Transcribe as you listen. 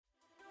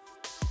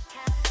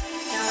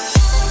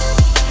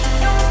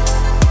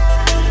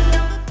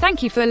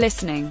Thank you for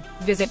listening.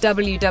 Visit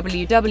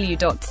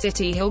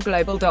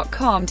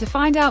www.cityhillglobal.com to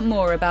find out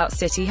more about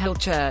City Hill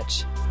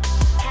Church.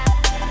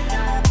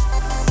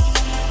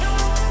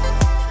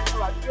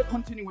 Right, we're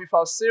continuing with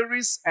our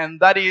series, and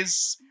that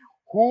is,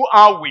 who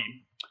are we?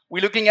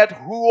 We're looking at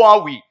who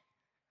are we?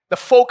 The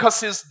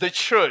focus is the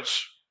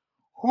church.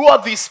 Who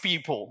are these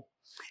people?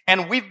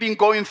 And we've been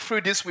going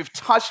through this. We've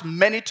touched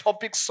many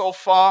topics so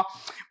far,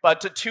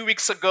 but 2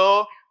 weeks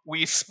ago,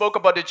 we spoke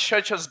about the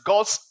church as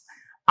God's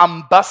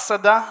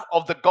ambassador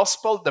of the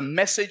gospel, the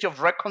message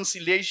of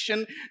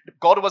reconciliation.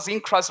 God was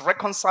in Christ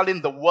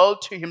reconciling the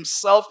world to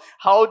himself.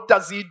 How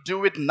does he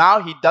do it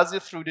now? He does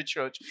it through the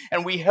church.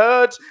 And we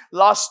heard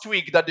last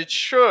week that the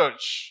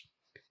church,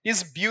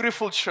 this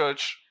beautiful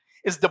church,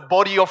 is the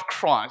body of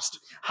Christ.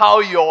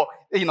 How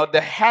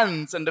the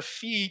hands and the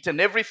feet and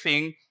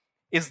everything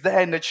is there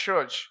in the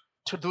church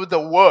to do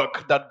the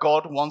work that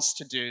God wants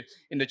to do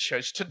in the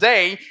church.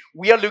 Today,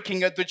 we are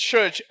looking at the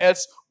church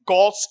as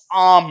God's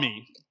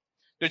army.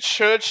 The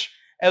church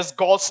as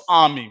God's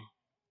army.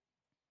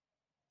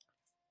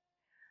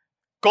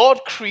 God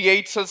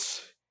created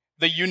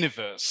the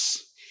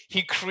universe.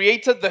 He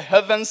created the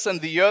heavens and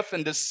the earth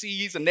and the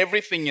seas and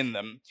everything in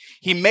them.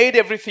 He made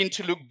everything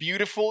to look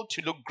beautiful,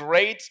 to look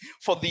great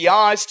for the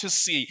eyes to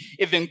see.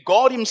 Even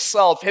God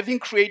himself, having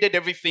created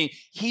everything,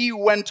 he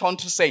went on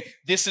to say,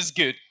 this is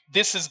good,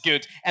 this is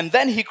good. And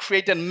then he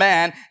created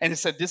man and he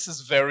said, this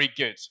is very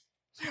good.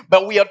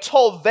 But we are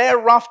told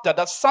thereafter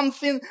that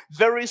something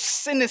very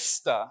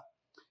sinister,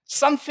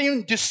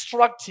 something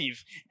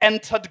destructive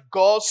entered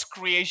God's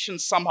creation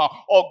somehow,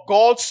 or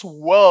God's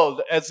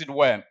world as it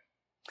were.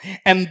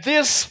 And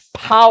this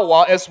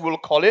power, as we'll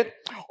call it,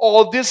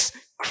 or this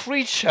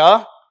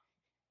creature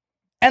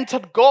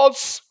entered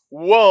God's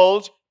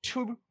world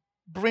to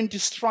bring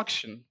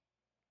destruction.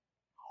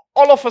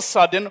 All of a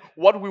sudden,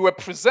 what we were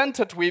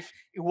presented with,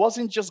 it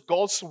wasn't just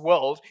God's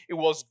world, it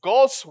was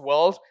God's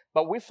world,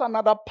 but with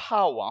another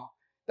power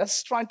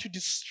that's trying to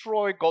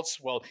destroy God's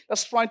world,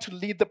 that's trying to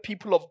lead the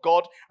people of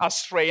God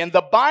astray. And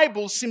the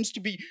Bible seems to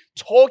be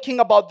talking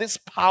about this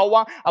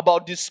power,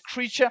 about this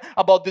creature,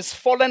 about this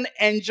fallen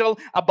angel,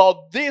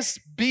 about this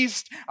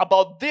beast,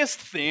 about this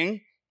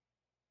thing.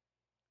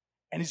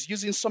 And it's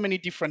using so many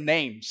different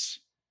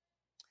names.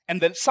 And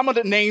then some of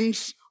the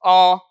names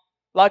are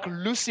like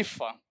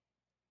Lucifer.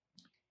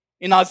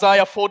 In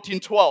Isaiah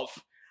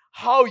 14:12,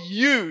 how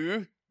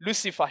you,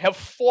 Lucifer, have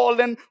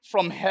fallen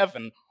from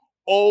heaven,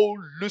 O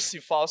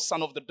Lucifer,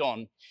 son of the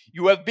dawn.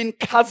 You have been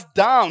cast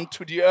down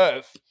to the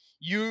earth,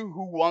 you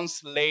who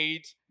once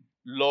laid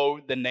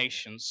low the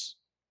nations.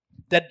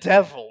 The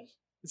devil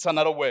is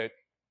another word.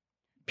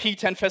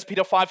 Peter in 1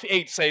 Peter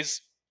 5:8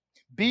 says,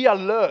 be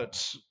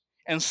alert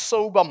and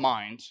sober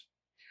mind.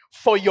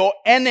 For your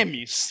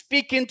enemy,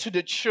 speaking to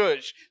the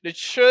church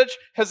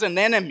has an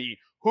enemy.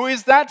 Who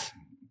is that?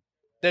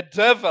 The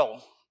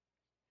devil.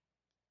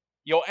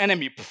 Your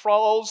enemy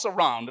prowls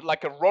around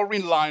like a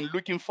roaring lion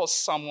looking for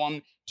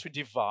someone to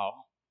devour.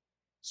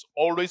 He's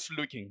always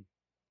looking.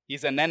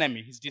 He's an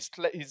enemy. He's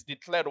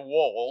declared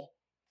war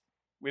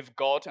with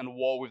God and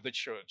war with the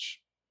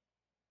church.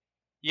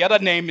 The other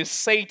name is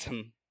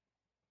Satan.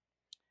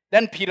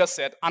 Then Peter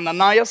said, to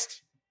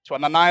Ananias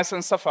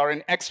and Sapphira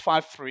in Acts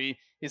 5:3,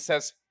 he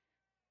says,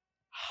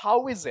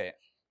 how is it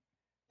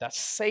that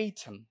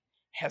Satan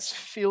has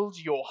filled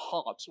your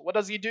heart? What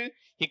does he do?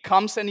 He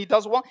comes and he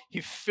does what?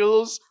 He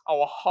fills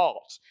our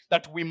heart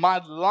that we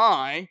might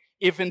lie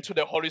even to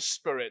the Holy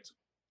Spirit.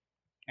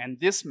 And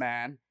this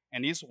man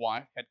and his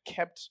wife had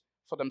kept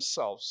for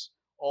themselves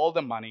all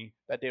the money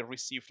that they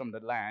received from the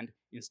land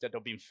instead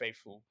of being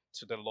faithful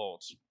to the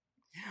Lord.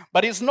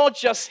 But it's not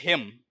just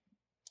him.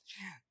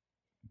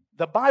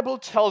 The Bible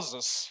tells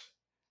us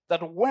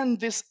that when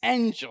this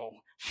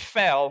angel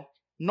fell,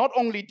 not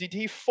only did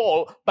he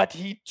fall, but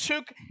he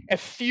took a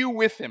few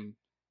with him.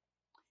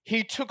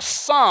 He took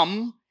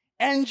some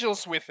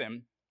angels with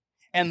him.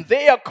 And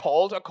they are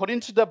called,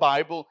 according to the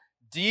Bible,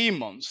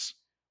 demons.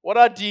 What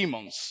are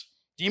demons?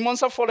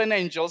 Demons are fallen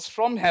angels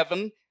from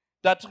heaven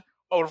that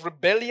are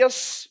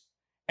rebellious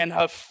and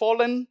have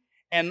fallen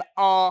and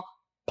are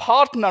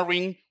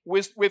partnering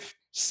with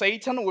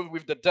Satan,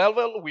 with the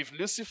devil, with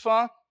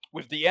Lucifer,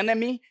 with the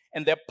enemy,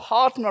 and they're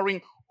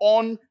partnering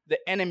on the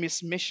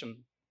enemy's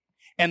mission.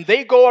 And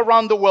they go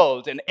around the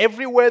world, and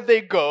everywhere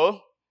they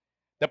go,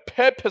 the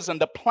purpose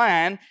and the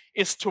plan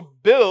is to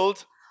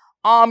build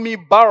army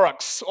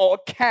barracks or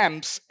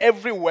camps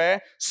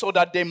everywhere so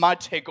that they might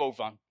take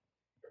over.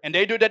 And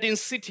they do that in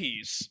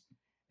cities.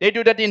 They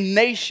do that in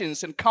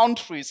nations, in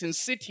countries, in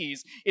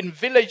cities, in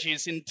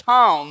villages, in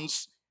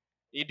towns.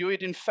 They do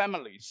it in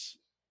families.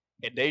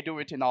 And they do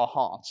it in our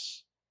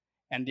hearts.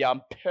 And their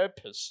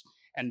purpose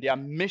and their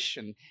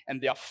mission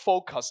and their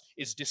focus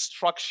is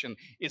destruction,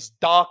 is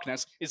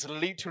darkness, is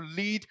to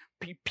lead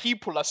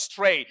people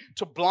astray,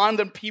 to blind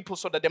them people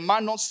so that they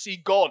might not see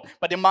God,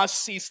 but they might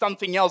see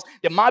something else.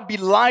 They might be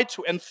lied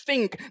to and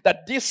think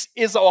that this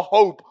is our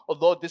hope,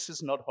 although this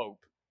is not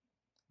hope.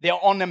 They are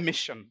on a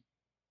mission,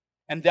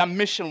 and their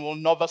mission will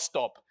never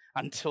stop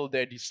until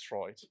they're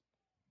destroyed.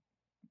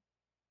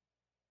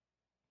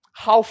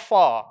 How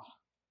far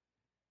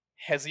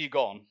has he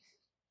gone?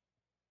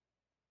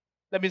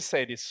 Let me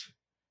say this.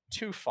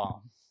 Too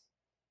far.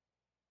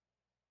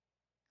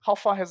 How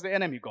far has the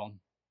enemy gone?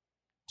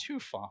 Too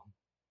far.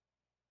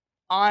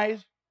 I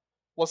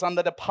was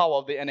under the power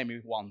of the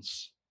enemy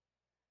once.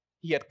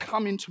 He had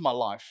come into my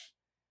life.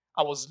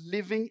 I was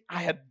living,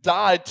 I had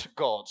died to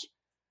God.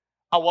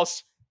 I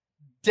was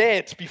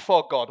dead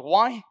before God.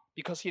 Why?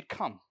 Because he had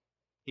come.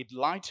 He'd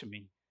lied to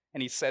me.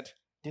 And he said,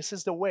 this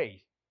is the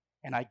way.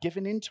 And I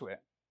given into it.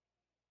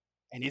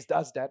 And he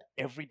does that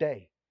every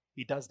day.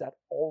 He does that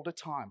all the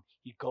time.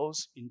 He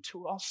goes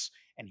into us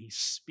and he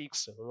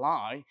speaks a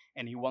lie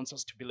and he wants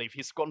us to believe.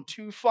 He's gone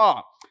too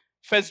far.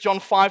 1 John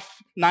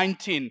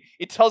 5:19,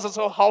 it tells us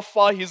how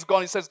far he's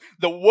gone. It says,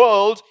 the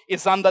world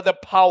is under the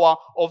power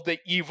of the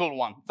evil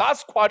one.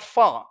 That's quite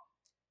far.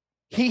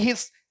 He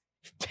has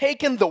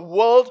taken the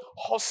world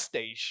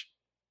hostage.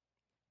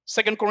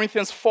 2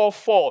 Corinthians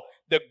 4:4,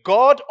 the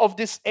God of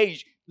this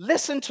age.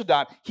 Listen to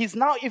that. He's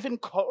now even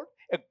called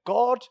a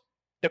God.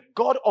 The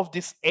God of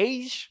this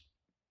age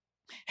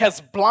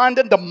has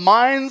blinded the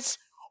minds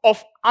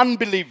of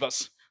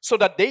unbelievers so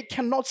that they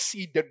cannot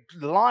see the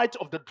light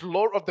of the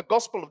glory of the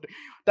gospel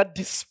that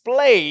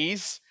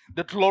displays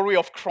the glory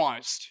of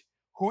Christ,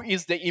 who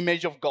is the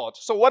image of God.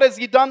 So what has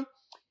he done?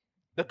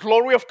 The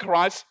glory of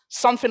Christ,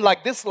 something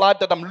like this light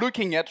that I'm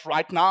looking at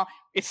right now,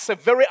 it's a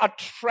very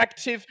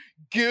attractive,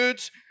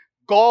 good,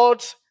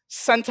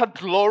 God-centered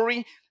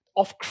glory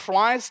of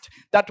Christ,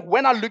 that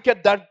when I look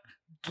at that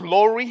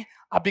glory,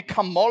 I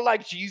become more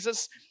like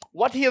Jesus.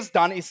 What he has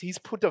done is he's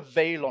put a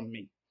veil on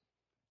me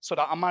so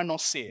that I might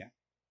not see it.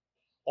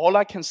 All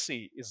I can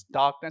see is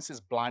darkness, is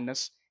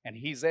blindness, and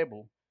he's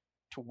able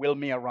to wheel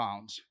me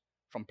around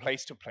from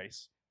place to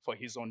place for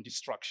his own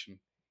destruction.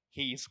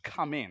 He is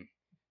come in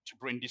to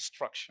bring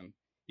destruction.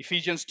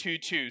 Ephesians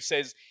 2:2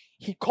 says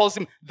he calls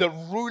him the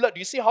ruler. Do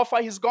you see how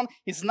far he's gone?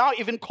 He's now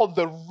even called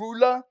the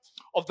ruler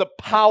of the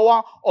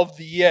power of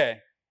the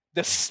air,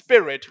 the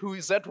spirit who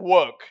is at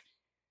work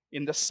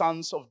in the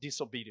sons of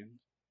disobedience.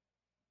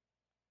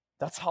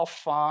 That's how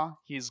far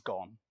he's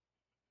gone.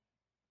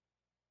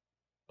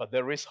 But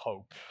there is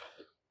hope.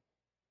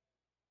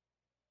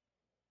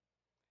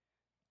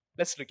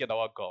 Let's look at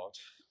our God.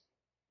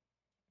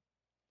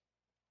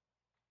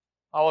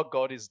 Our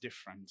God is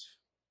different.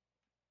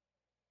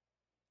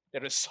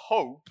 There is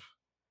hope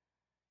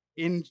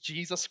in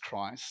Jesus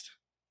Christ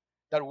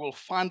that we'll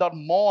find out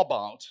more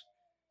about,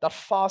 that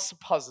far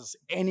surpasses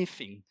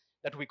anything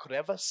that we could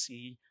ever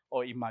see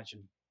or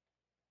imagine.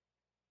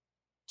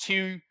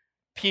 Two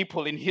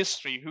people in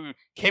history who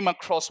came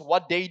across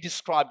what they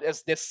described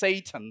as the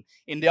Satan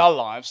in their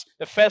lives.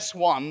 The first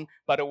one,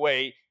 by the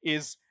way,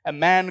 is a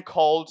man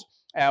called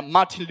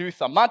Martin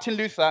Luther. Martin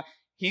Luther,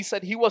 he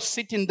said he was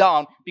sitting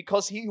down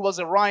because he was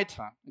a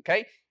writer,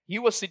 okay? He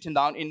was sitting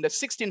down in the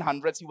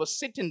 1600s. He was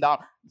sitting down,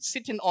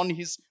 sitting on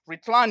his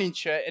reclining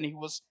chair, and he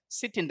was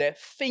sitting there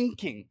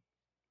thinking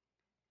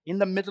in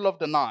the middle of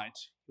the night.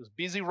 He was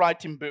busy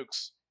writing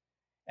books.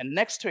 And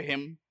next to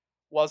him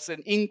was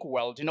an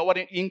inkwell. Do you know what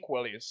an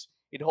inkwell is?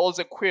 It holds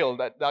a quill,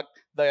 that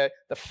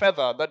the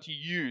feather that you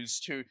use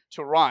to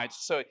write.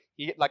 So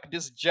he like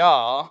this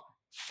jar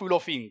full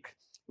of ink.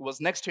 It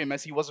was next to him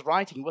as he was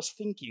writing. He was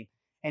thinking.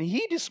 And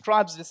he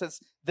describes this as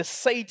the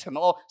Satan,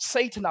 or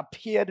Satan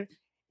appeared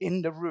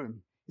in the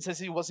room. He says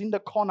he was in the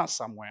corner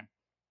somewhere.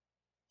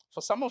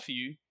 For some of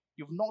you,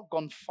 you've not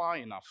gone far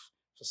enough.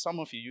 For some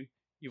of you,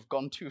 you've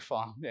gone too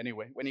far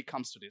anyway when it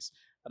comes to this.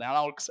 But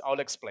I'll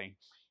explain.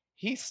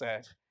 He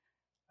said,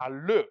 I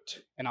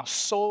looked and I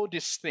saw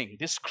this thing,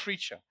 this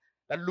creature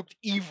that looked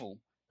evil,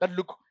 that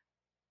looked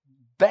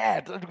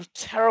bad, that looked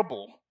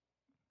terrible.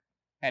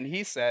 And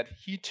he said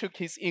he took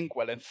his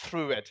inkwell and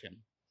threw at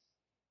him.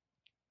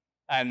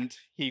 And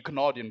he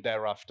ignored him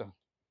thereafter.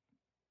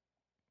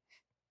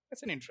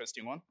 That's an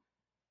interesting one.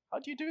 How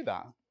do you do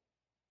that?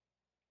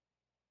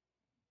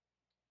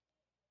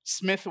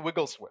 Smith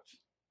Wigglesworth,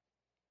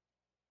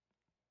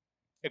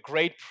 a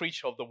great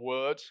preacher of the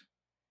word,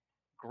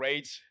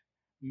 great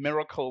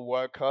miracle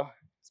worker,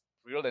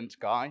 brilliant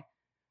guy.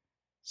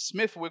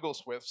 Smith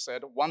Wigglesworth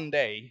said one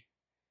day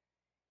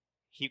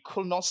he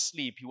could not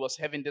sleep. He was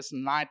having these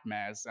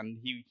nightmares and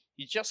he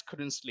just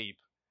couldn't sleep.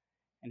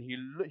 And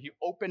he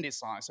opened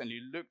his eyes and he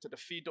looked at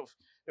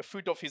the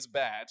foot of his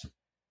bed,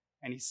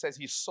 and he says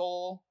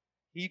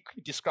he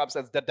describes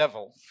as the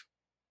devil.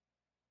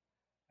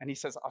 And he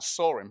says, I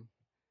saw him.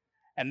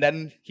 And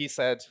then he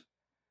said,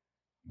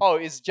 oh,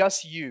 it's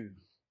just you.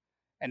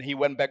 And he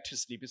went back to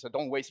sleep. He said,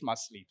 don't waste my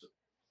sleep.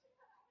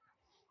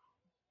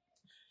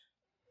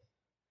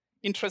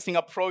 Interesting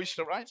approach,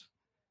 right?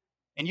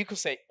 And you could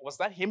say, was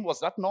that him? Was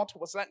that not?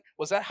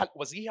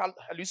 Was he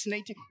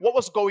hallucinating? What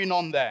was going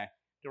on there?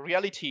 The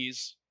reality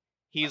is,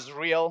 he is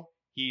real.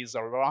 He is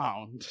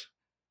around.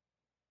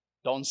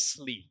 Don't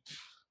sleep.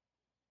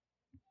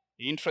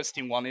 The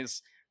interesting one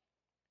is,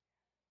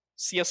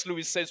 C.S.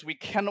 Lewis says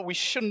we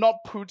should not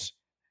put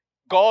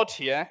God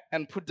here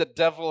and put the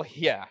devil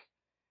here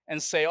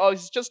and say, oh,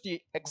 he's just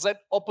the exact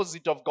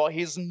opposite of God.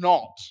 He's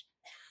not.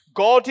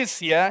 God is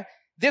here.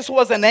 This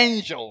was an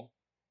angel,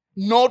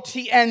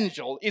 naughty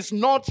angel. Is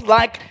not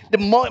like the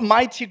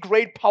mighty,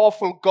 great,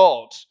 powerful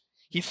God.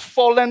 He's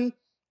fallen,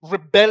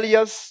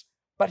 rebellious,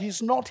 but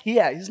he's not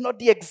here. He's not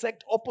the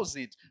exact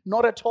opposite.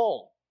 Not at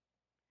all.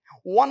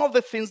 One of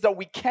the things that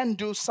we can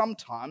do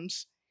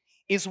sometimes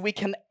is we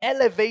can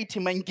elevate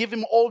him and give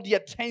him all the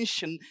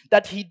attention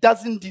that he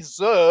doesn't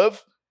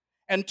deserve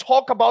and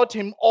talk about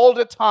him all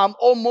the time,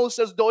 almost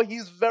as though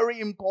he's very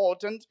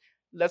important.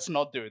 Let's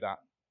not do that.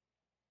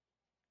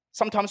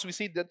 Sometimes we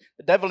see the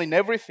devil in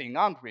everything,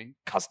 aren't we?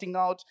 Casting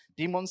out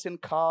demons in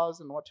cars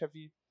and what have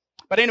you.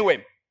 But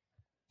anyway,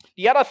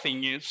 the other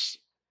thing is,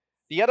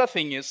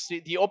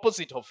 the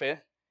opposite of it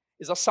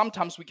is that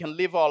sometimes we can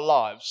live our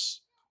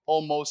lives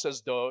almost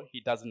as though he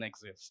doesn't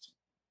exist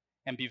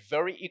and be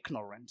very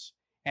ignorant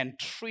and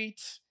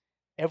treat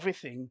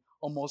everything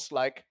almost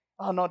like,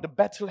 oh no, the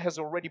battle has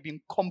already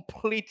been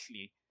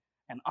completely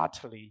and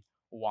utterly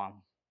won.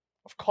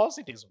 Of course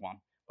it is won,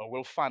 but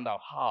we'll find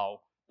out how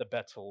the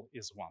battle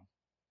is won.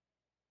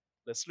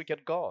 Let's look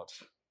at God.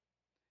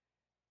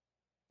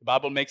 The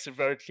Bible makes it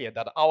very clear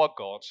that our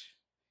God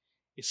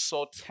is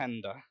so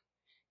tender.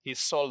 He's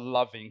so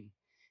loving.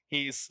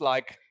 He's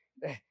like,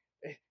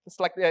 it's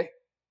like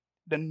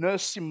the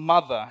nursing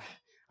mother.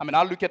 I mean,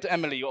 I look at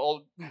Emily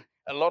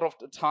a lot of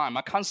the time.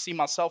 I can't see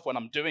myself when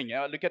I'm doing it.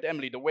 I look at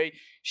Emily, the way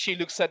she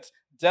looks at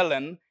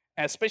Dylan,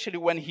 especially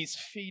when he's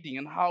feeding,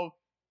 and how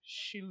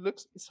she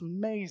looks. It's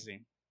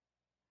amazing.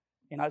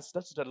 And that's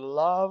the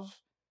love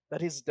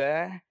that is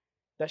there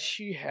that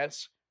she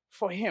has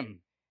for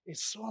him.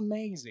 It's so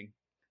amazing.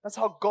 That's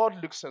how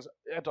God looks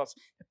at us.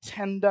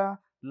 Tender,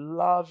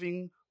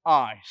 loving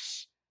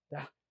eyes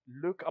that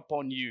look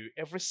upon you,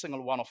 every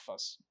single one of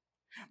us.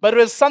 But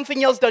there's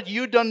something else that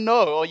you don't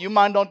know, or you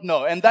might not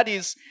know, and that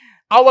is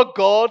our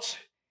God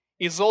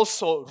is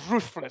also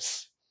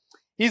ruthless.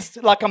 He's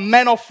like a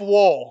man of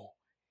war.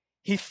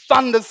 He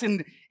thunders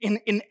in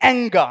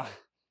anger.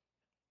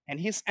 And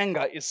his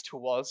anger is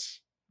towards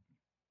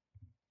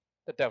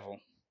the devil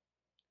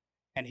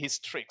and his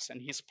tricks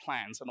and his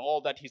plans and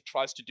all that he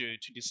tries to do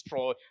to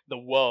destroy the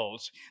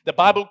world. The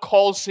Bible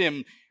calls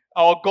him,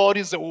 our God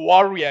is a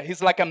warrior.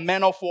 He's like a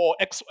man of war.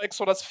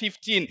 Exodus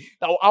 15.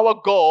 Now our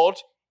God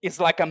is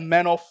like a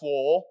man of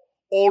war,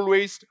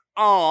 always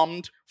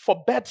armed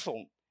for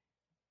battle.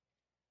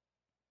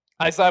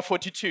 Isaiah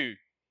 42.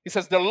 He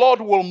says, the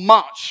Lord will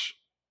march.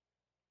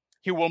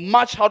 He will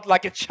march out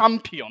like a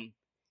champion.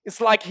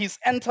 It's like he's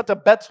entered a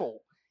battle.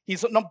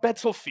 He's on a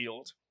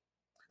battlefield.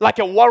 Like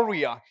a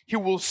warrior, he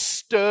will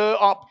stir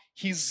up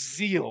his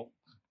zeal.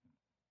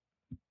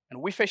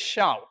 And with a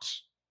shout,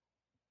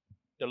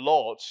 the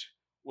Lord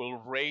will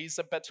raise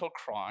a battle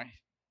cry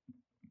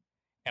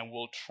and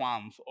will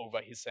triumph over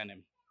his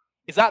enemy.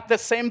 Is that the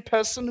same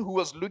person who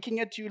was looking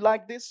at you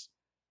like this?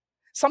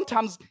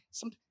 Sometimes,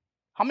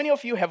 how many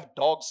of you have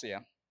dogs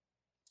here?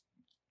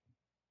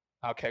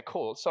 Okay,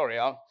 cool. Sorry,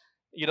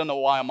 you don't know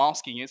why I'm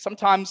asking you.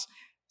 Sometimes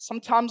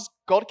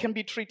God can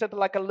be treated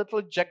like a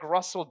little Jack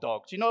Russell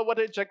dog. Do you know what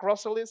a Jack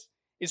Russell is?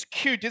 It's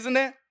cute, isn't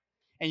it?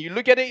 And you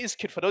look at it, it's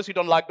cute. For those who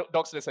don't like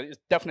dogs, it's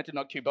definitely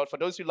not cute. But for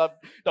those who love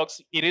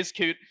dogs, it is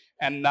cute.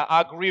 And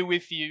I agree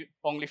with you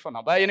only for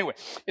now. But anyway,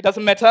 it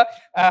doesn't matter.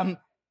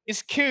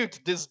 It's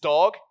cute, this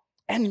dog.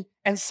 And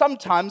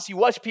sometimes you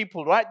watch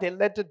people, right? They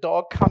let the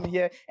dog come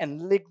here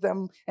and lick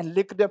them. And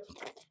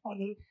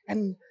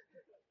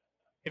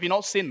have you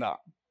not seen that?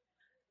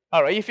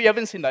 All right, if you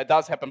haven't seen that, it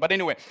does happen. But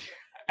anyway,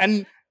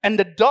 and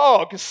the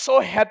dog is so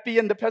happy,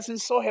 and the person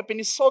is so happy, and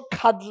he's so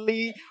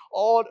cuddly,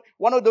 or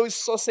one of those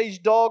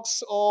sausage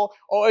dogs, or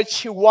a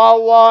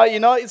chihuahua,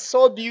 it's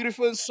so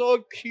beautiful and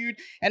so cute,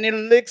 and it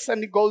licks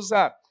and it goes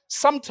up.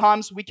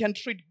 Sometimes we can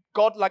treat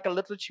God like a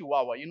little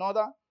chihuahua, you know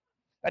that?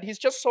 That he's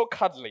just so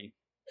cuddly,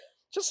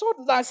 just so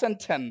nice and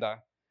tender.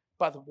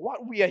 But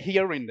what we are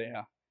hearing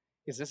there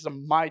is this is a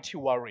mighty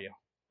warrior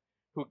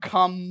who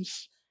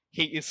comes,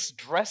 he is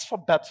dressed for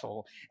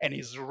battle, and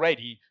he's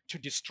ready to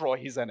destroy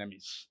his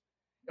enemies.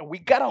 And we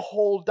got to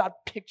hold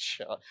that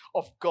picture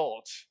of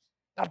God,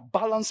 that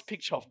balanced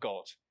picture of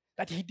God,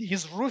 that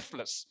he's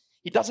ruthless.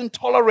 He doesn't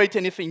tolerate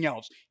anything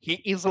else.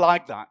 He is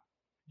like that.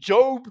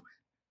 Job,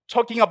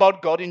 talking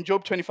about God in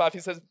Job 25, he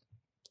says,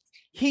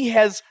 he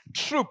has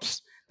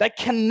troops that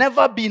can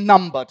never be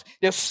numbered.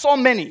 There's so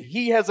many.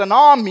 He has an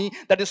army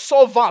that is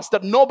so vast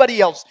that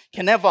nobody else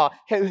can ever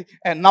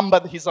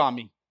number his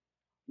army.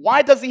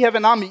 Why does he have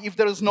an army if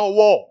there is no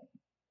war?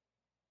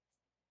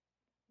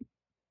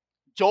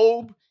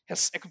 Job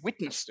has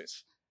witnessed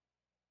this.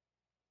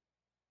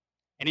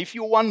 And if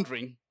you're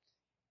wondering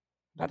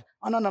that,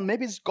 no,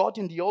 maybe it's God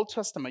in the Old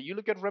Testament. You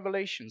look at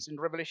Revelations, in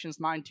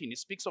Revelations 19, it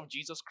speaks of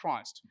Jesus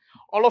Christ.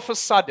 All of a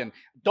sudden,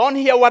 don't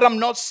hear what I'm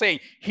not saying.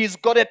 He's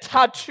got a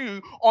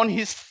tattoo on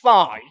his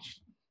thigh.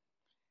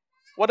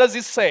 What does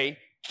it say?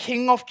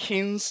 King of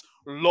Kings,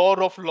 Lord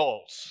of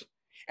Lords.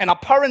 And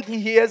apparently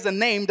he has a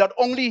name that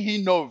only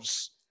he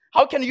knows.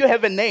 How can you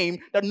have a name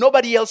that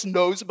nobody else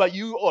knows but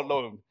you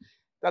alone?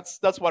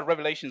 That's what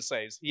Revelation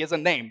says. He has a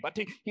name, but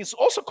he's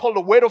also called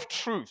the Word of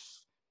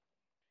Truth.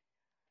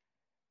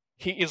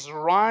 He is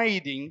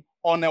riding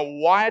on a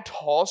white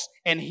horse,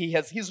 and he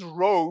has his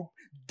robe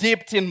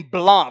dipped in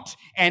blood,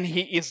 and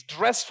he is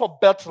dressed for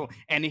battle,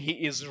 and he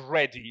is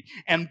ready.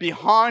 And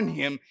behind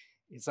him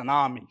is an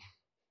army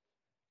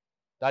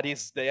that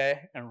is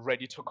there and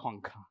ready to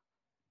conquer.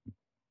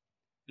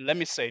 Let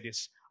me say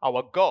this.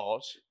 Our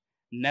God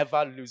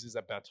never loses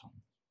a battle.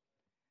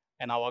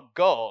 And our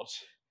God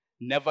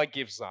never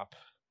gives up.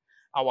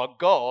 Our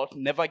God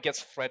never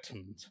gets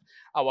threatened.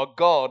 Our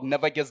God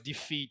never gets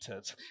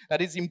defeated.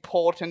 That is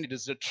important. It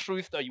is the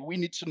truth that we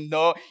need to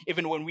know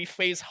even when we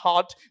face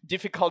hard,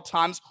 difficult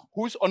times.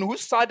 On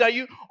whose side are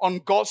you? On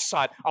God's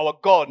side. Our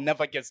God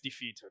never gets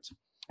defeated.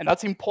 And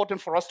that's important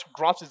for us to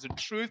grasp, is the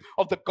truth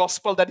of the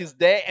gospel that is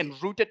there and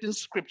rooted in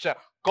Scripture.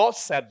 God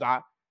said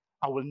that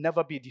I will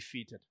never be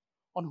defeated.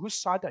 On whose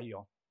side are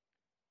you?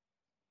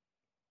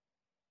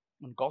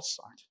 On God's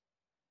side.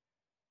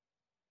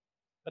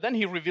 But then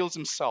he reveals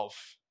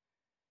himself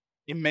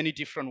in many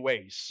different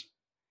ways.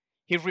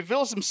 He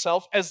reveals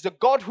himself as the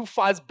God who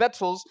fights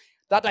battles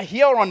that are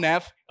here on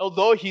earth,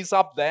 although he's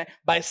up there,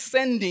 by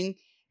sending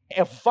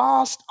a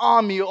vast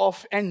army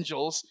of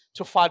angels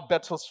to fight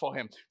battles for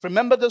him.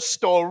 Remember the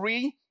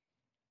story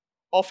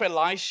of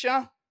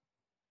Elisha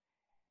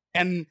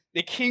and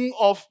the king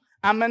of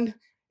Aram,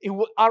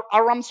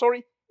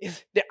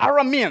 the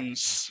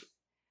Arameans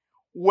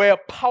were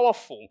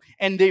powerful,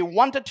 and they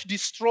wanted to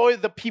destroy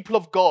the people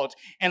of God.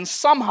 And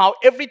somehow,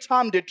 every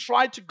time they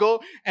tried to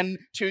go and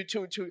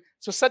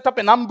to set up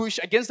an ambush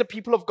against the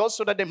people of God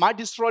so that they might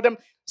destroy them,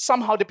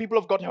 somehow the people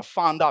of God have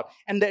found out.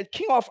 And the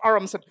king of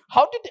Aram said,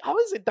 how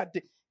is it that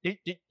the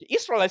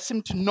Israelites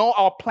seem to know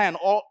our plan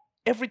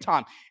every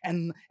time?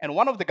 And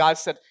one of the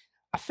guys said,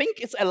 I think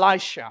it's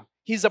Elisha.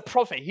 He's a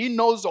prophet. He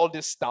knows all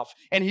this stuff.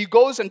 And he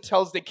goes and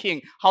tells the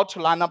king how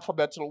to line up for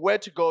battle, where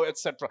to go,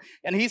 etc.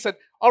 And he said,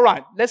 all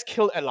right, let's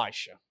kill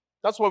Elisha.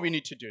 That's what we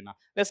need to do now.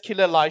 Let's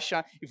kill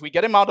Elisha. If we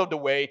get him out of the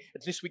way,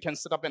 at least we can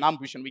set up an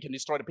ambush and we can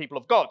destroy the people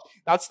of God.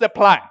 That's the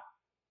plan.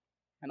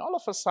 And all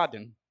of a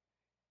sudden,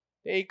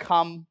 they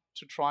come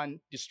to try and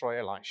destroy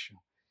Elisha.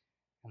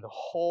 And the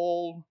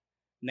whole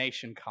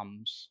nation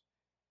comes.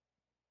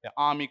 The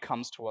army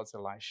comes towards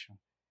Elisha.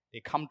 They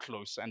come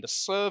close, and the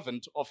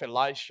servant of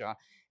Elisha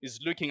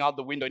is looking out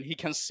the window, and he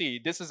can see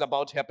this is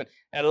about to happen.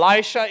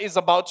 Elisha is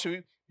about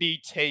to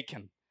be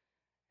taken.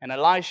 And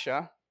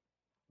Elisha,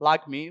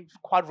 like me,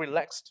 quite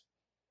relaxed,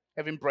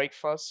 having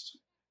breakfast,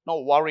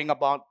 not worrying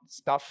about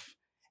stuff.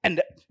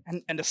 And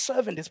the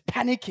servant is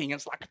panicking.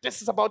 It's like,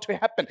 this is about to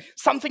happen.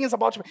 Something is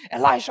about to happen.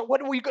 Elisha,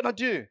 what are we going to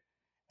do?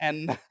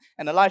 And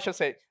Elisha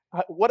said,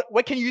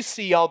 what can you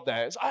see out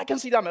there? So, I can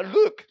see them.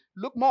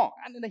 Look more.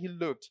 And then he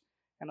looked,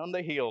 and on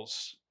the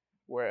hills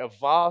were a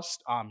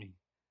vast army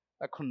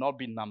that could not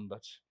be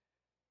numbered.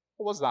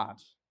 What was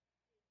that?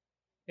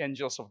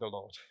 Angels of the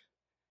Lord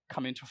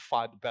coming to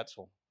fight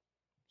battle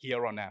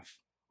here on earth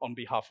on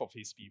behalf of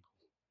his people.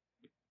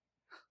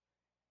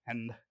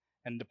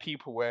 And the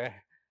people were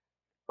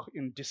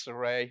in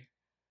disarray.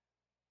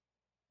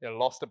 They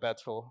lost the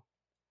battle,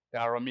 the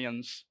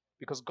Arameans,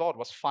 because God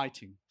was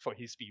fighting for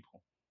his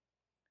people.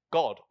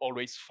 God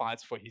always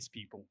fights for his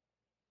people.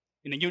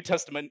 In the New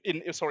Testament,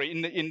 in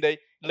the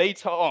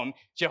later on,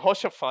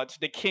 Jehoshaphat,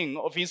 the king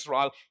of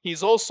Israel,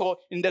 he's also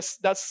in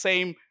that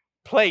same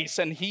place,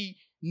 and he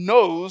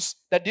knows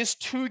that these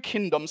two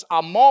kingdoms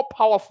are more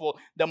powerful.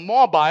 The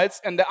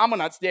Moabites and the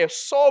Ammonites, they are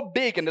so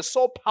big and they're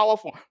so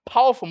powerful,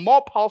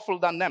 more powerful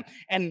than them.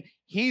 And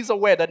he's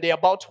aware that they're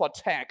about to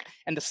attack.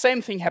 And the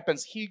same thing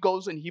happens. He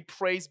goes and he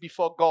prays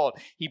before God.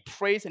 He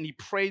prays and he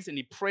prays and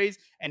he prays,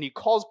 and he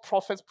calls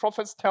prophets.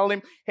 Prophets tell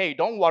him, hey,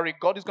 don't worry,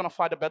 God is going to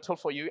fight a battle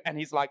for you. And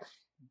he's like,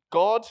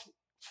 God,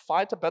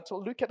 fight a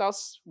battle. Look at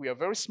us. We are a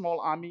very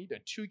small army. There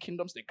are two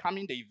kingdoms. They're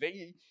coming, they're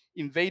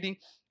invading.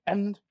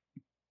 And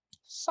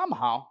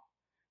somehow,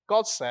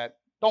 God said,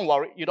 don't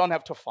worry, you don't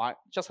have to fight.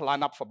 Just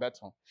line up for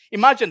battle.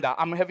 Imagine that.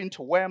 I'm having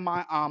to wear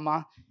my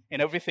armor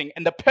and everything.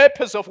 And the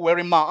purpose of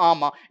wearing my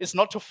armor is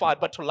not to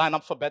fight, but to line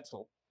up for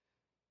battle.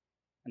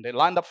 And they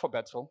lined up for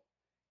battle,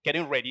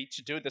 getting ready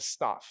to do this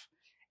stuff.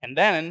 And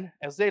then,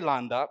 as they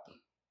lined up,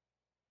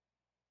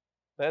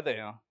 there they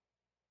are.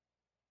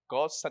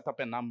 God set up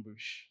an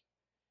ambush.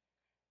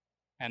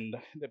 And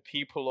the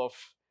people of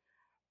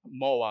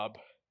Moab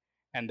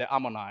and the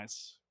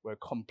Ammonites were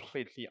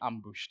completely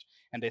ambushed.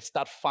 And they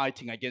start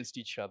fighting against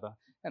each other.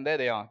 And there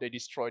they are. They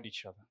destroyed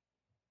each other.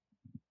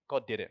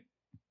 God did it.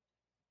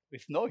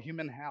 With no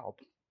human help.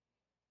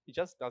 He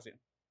just does it.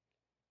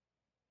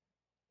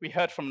 We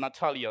heard from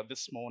Natalia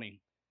this morning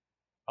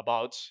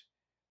about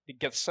the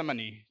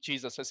Gethsemane.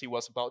 Jesus, as he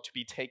was about to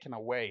be taken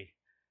away.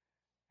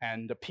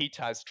 And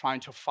Peter is trying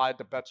to fight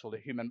the battle.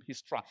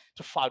 He's trying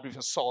to fight with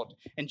a sword.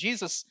 And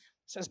Jesus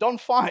says, don't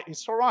fight.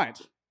 It's all right.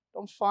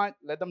 Don't fight.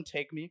 Let them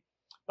take me.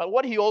 But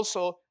what he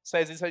also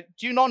says is,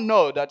 do you not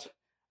know that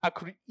I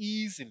could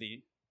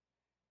easy,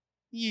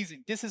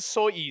 this is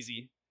so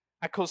easy,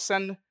 I could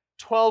send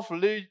 12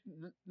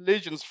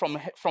 legions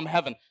from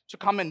heaven to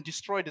come and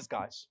destroy these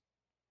guys.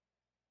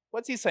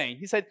 What's he saying?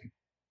 He said,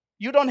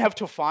 you don't have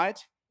to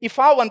fight. If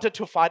I wanted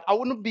to fight, I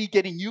wouldn't be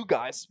getting you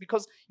guys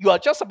because you are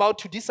just about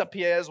to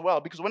disappear as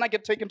well. Because when I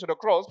get taken to the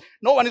cross,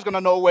 no one is going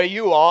to know where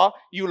you are.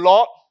 You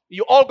lot,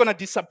 you're all going to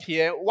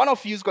disappear. One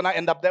of you is going to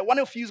end up there. One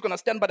of you is going to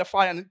stand by the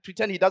fire and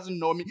pretend he doesn't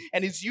know me.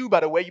 And it's you,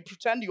 by the way. You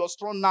pretend you're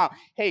strong now.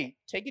 Hey,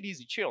 take it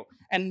easy, chill.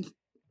 And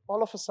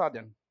all of a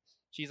sudden,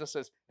 Jesus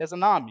says, there's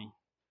an army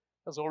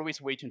that's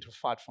always waiting to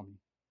fight for me.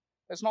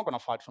 It's not going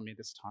to fight for me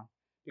this time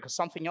because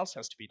something else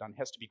has to be done,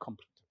 has to be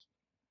completed.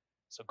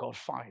 So God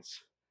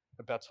fights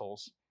the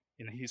battles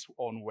in his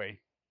own way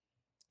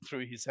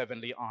through his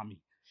heavenly army.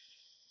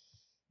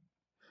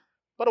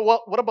 But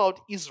what about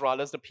Israel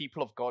as the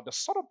people of God? The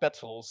sort of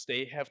battles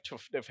they've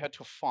had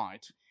to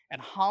fight,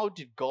 and how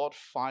did God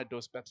fight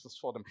those battles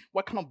for them?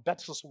 What kind of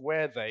battles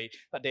were they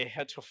that they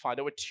had to fight?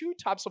 There were two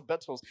types of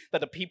battles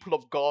that the people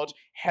of God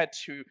had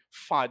to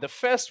fight. The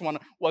first one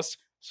was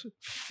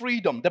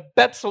freedom, the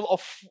battle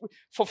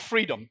for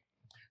freedom,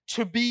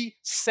 to be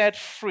set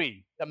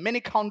free. There are many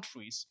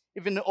countries,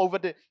 even over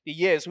the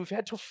years, we've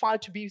had to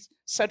fight to be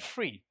set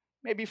free,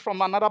 maybe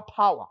from another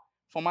power,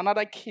 from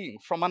another king,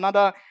 from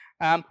another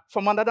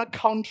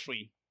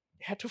country.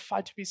 They had to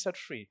fight to be set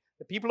free.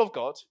 The people of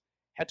God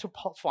had to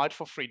fight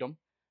for freedom,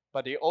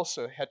 but they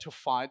also had to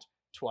fight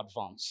to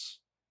advance.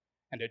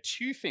 And there are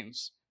two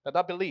things that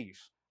I believe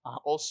are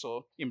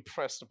also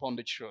impressed upon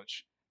the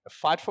church: the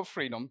fight for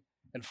freedom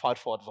and fight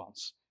for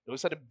advance.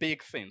 Those are the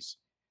big things.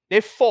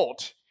 They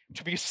fought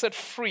to be set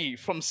free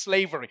from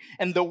slavery.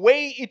 And the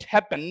way it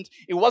happened,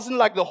 it wasn't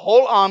like the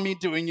whole army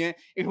doing it.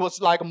 It was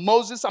like,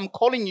 Moses, I'm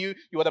calling you.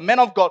 You are the man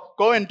of God.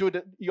 Go and do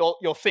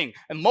your thing.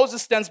 And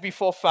Moses stands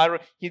before Pharaoh.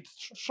 He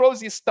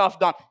throws his stuff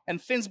down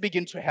and things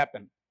begin to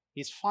happen.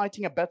 He's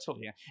fighting a battle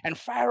here. And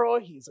Pharaoh,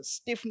 he's a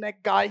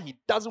stiff-necked guy. He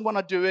doesn't want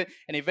to do it.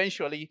 And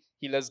eventually,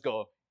 he lets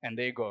go. And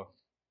they go.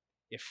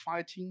 They're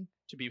fighting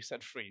to be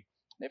set free.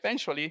 And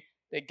eventually,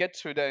 they get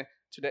to the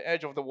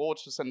edge of the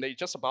waters and they're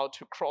just about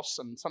to cross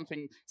and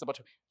something is about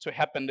to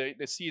happen.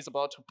 The sea is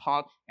about to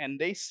part and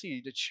they see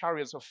the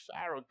chariots of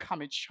Pharaoh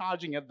coming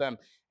charging at them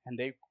and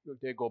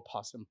they go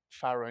past and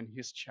Pharaoh and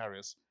his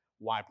chariots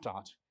wiped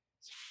out.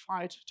 It's a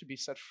fight to be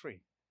set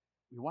free.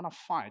 We want to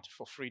fight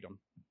for freedom.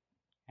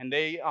 And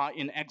they are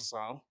in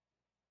exile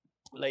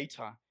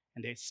later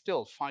and they're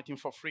still fighting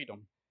for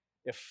freedom.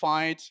 They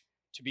fight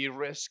to be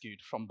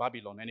rescued from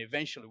Babylon and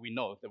eventually we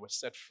know they were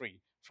set free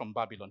from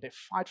Babylon. They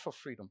fight for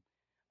freedom.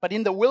 But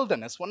in the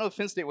wilderness, one of the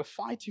things they were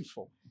fighting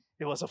for,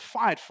 there was a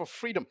fight for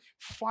freedom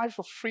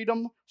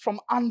from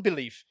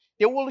unbelief.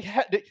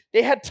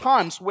 They had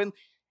times when it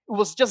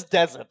was just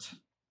desert.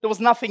 There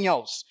was nothing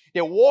else.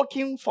 They're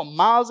walking for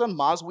miles and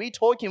miles. We're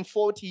talking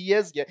 40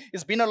 years here.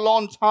 It's been a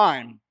long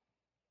time.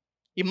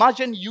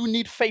 Imagine you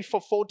need faith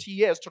for 40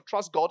 years to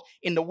trust God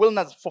in the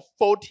wilderness for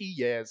 40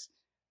 years.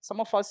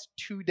 Some of us,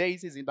 2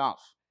 days is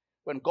enough.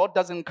 When God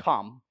doesn't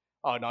come,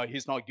 oh no,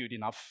 he's not good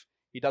enough.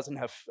 He doesn't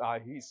have,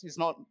 he's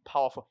not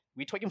powerful.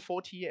 We're talking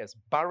 40 years,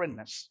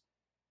 barrenness,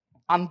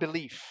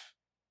 unbelief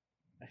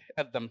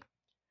at them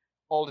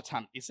all the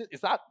time. Is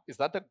that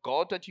the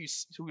God that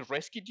who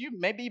rescued you?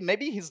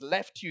 Maybe he's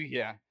left you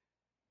here.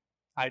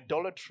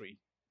 Idolatry.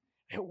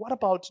 Hey, what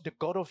about the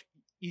God of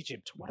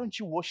Egypt? Why don't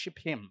you worship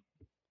him?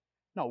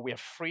 No, we are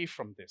free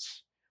from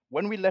this.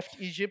 When we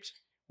left Egypt,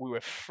 we were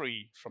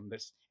free from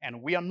this.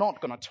 And we are not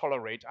going to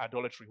tolerate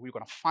idolatry. We're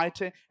going to fight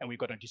it and we're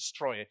going to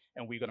destroy it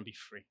and we're going to be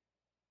free.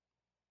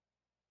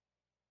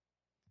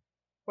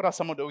 What are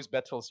some of those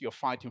battles you're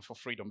fighting for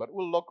freedom? But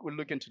we'll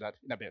look into that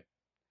in a bit.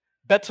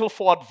 Battle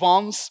for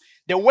advance.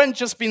 They weren't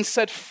just being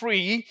set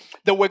free,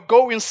 they were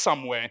going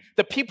somewhere.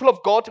 The people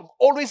of God have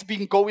always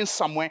been going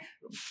somewhere,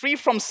 free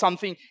from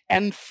something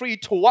and free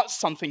towards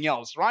something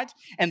else, right?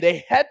 And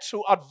they had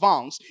to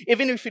advance.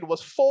 Even if it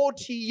was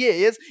 40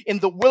 years in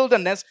the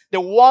wilderness,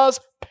 there was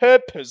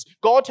purpose.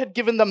 God had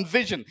given them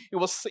vision.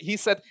 He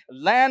said,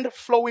 land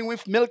flowing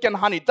with milk and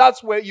honey.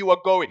 That's where you are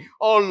going.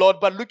 Oh Lord,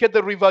 but look at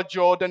the river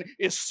Jordan.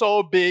 It's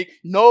so big.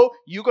 No,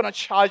 you're going to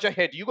charge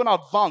ahead. You're going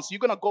to advance. You're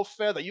going to go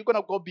further. You're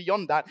going to go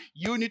beyond that.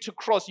 You need to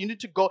cross. You need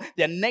to go.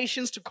 There are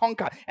nations to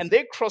conquer. And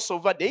they cross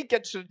over. They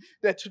get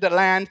to the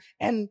land.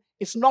 And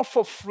it's not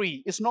for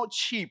free. It's not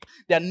cheap.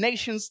 There are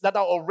nations that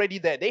are already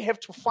there. They have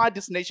to fight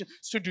this nation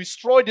to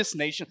destroy this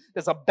nation.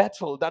 There's a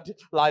battle that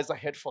lies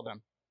ahead for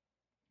them.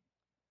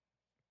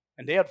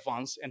 And they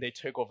advance and they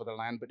take over the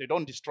land, but they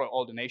don't destroy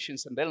all the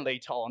nations. And then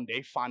later on,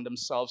 they find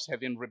themselves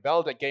having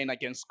rebelled again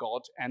against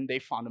God, and they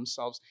find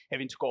themselves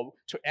having to go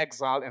to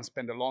exile and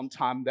spend a long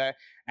time there.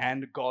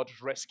 And God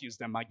rescues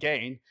them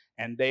again,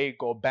 and they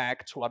go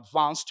back to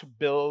advance to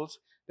build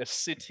the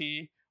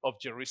city of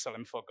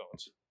Jerusalem for God.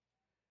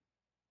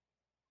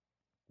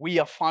 We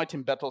are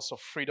fighting battles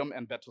of freedom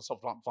and battles of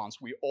advance.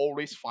 We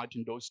always fight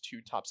in those two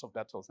types of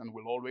battles, and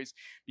we'll always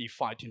be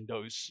fighting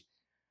those.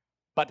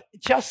 But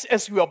just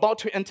as we're about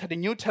to enter the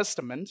New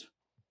Testament,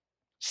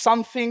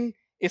 something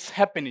is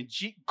happening.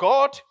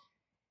 God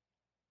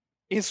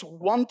is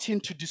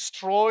wanting to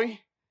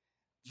destroy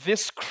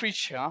this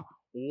creature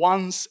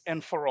once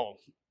and for all.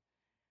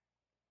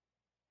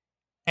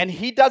 And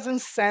he doesn't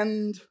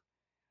send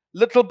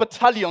little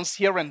battalions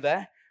here and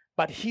there,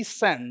 But he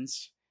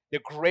sends the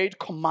great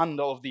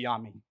commander of the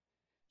army,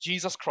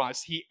 Jesus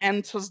Christ. He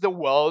enters the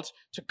world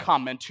to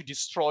come and to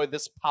destroy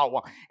this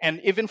power. And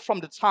even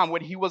from the time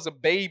when he was a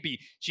baby,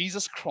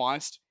 Jesus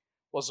Christ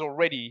was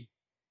already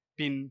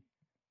been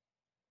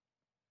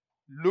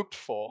looked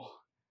for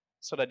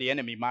so that the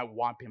enemy might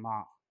wipe him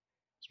out.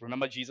 So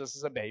remember, Jesus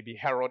is a baby.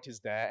 Herod is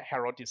there.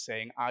 Herod is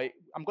saying,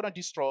 I'm going to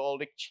destroy all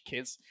the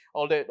kids,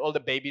 all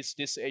the babies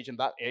this age and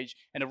that age.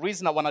 And the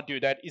reason I want to do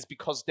that is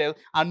because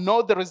I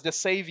know there is the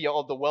savior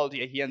of the world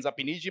here. He ends up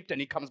in Egypt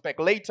and he comes back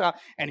later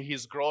and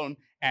he's grown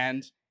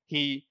and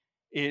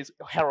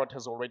Herod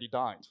has already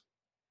died.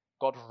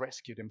 God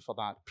rescued him for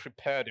that,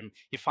 prepared him.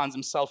 He finds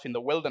himself in the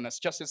wilderness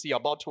just as he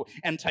about to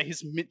enter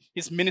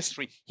his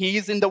ministry. He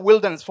is in the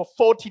wilderness for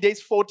 40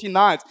 days, 40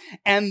 nights.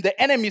 And the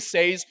enemy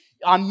says,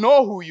 I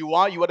know who you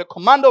are. You are the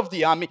commander of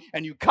the army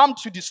and you come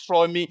to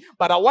destroy me.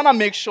 But I want to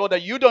make sure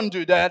that you don't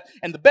do that.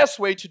 And the best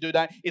way to do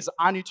that is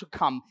I need to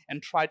come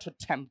and try to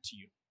tempt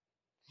you.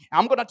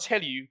 I'm going to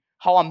tell you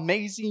how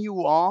amazing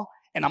you are.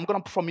 And I'm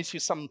going to promise you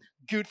some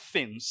good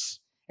things.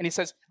 And he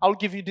says, I'll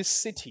give you this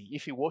city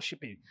if you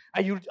worship him.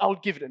 I'll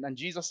give it. And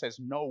Jesus says,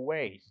 no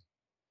way.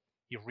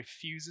 He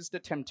refuses the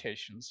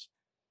temptations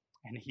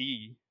and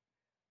he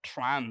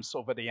triumphs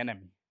over the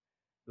enemy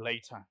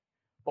later.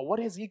 But what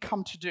has he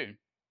come to do?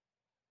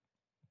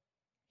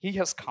 He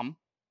has come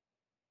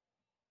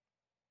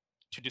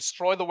to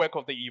destroy the work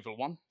of the evil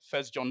one.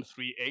 1 John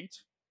 3:8.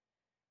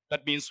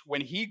 That means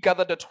when he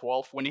gathered the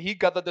 12, when he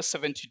gathered the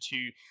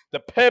 72, the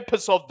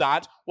purpose of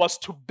that was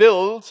to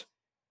build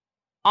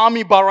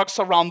army barracks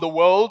around the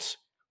world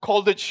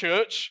called the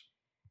church.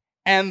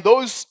 And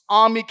those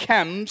army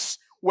camps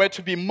were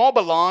to be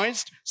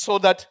mobilized so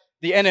that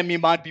the enemy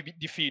might be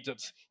defeated.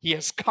 He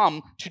has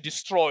come to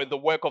destroy the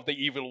work of the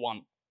evil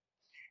one.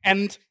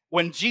 And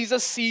when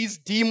Jesus sees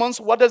demons,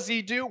 what does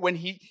he do? When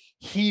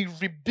he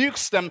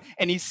rebukes them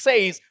and he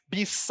says,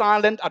 be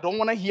silent. I don't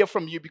want to hear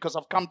from you because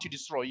I've come to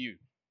destroy you.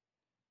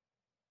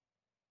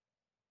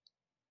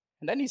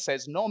 And then he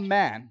says, no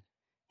man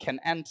can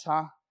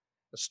enter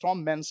a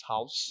strong man's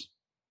house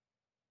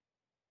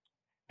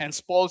and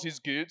spoils his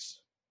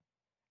goods,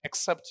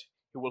 except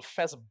he will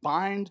first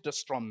bind the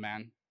strong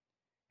man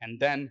and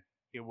then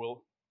he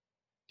will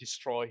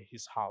destroy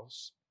his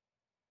house.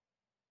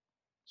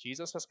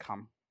 Jesus has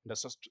come.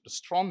 There's the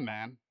strong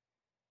man,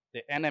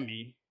 the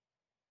enemy,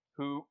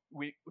 who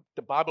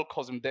the Bible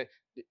calls him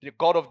the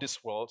God of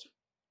this world,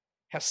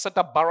 has set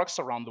up barracks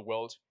around the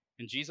world,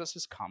 and Jesus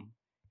has come.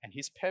 And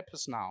his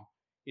purpose now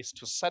is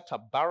to set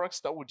up barracks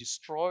that will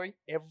destroy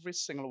every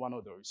single one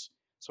of those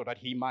so that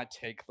he might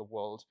take the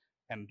world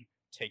and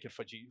take it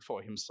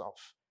for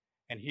himself.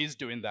 And he's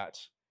doing that.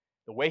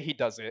 The way he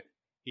does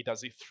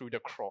it through the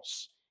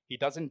cross. He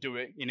doesn't do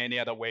it in any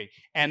other way.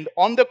 And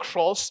on the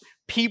cross,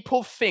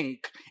 people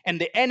think, and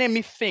the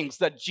enemy thinks,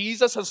 that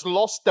Jesus has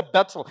lost the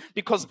battle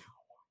because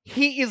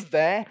he is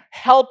there,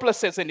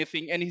 helpless as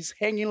anything, and he's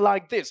hanging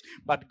like this.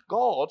 But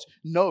God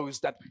knows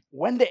that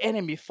when the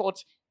enemy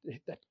thought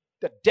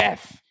that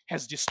death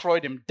has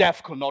destroyed him,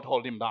 death could not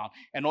hold him down.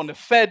 And on the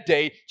third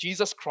day,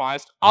 Jesus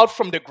Christ, out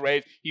from the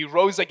grave, he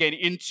rose again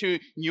into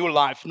new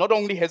life. Not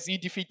only has he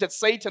defeated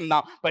Satan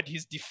now, but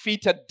he's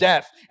defeated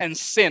death and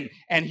sin.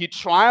 And he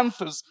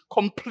triumphs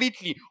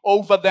completely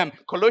over them.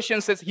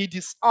 Colossians says he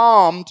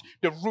disarmed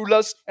the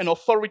rulers and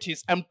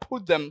authorities and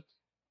put them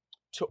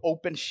to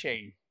open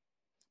shame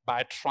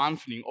by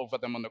triumphing over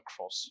them on the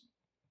cross.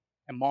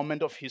 A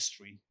moment of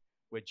history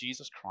where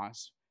Jesus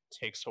Christ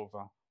takes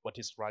over what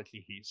is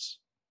rightly his.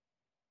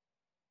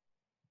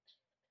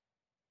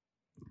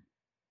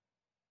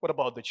 What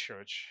about the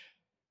church?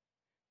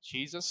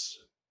 Jesus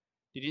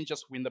didn't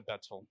just win the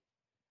battle,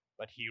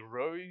 but he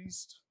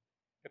raised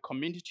a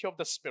community of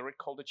the Spirit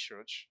called the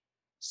church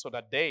so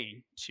that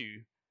they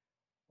too,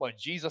 while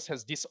Jesus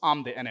has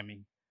disarmed the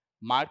enemy,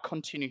 might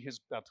continue his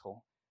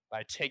battle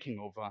by taking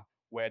over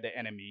where the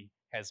enemy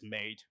has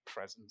made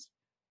presence.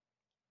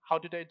 How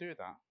do they do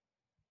that?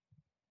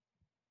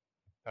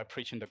 By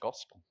preaching the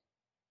gospel.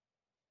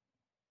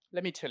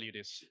 Let me tell you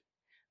this.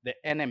 The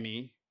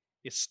enemy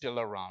is still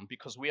around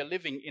because we are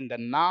living in the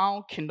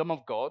now kingdom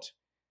of God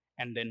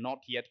and the not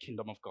yet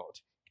kingdom of God.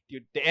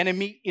 The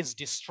enemy is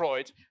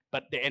destroyed,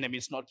 but the enemy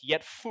is not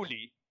yet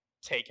fully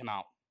taken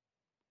out.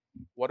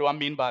 What do I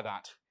mean by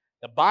that?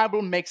 The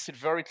Bible makes it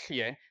very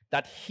clear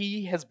that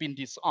he has been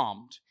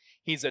disarmed.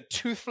 He's a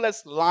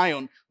toothless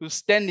lion who's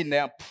standing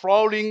there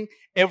prowling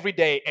every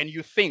day, and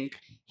you think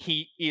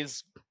he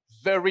is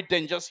very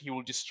dangerous, he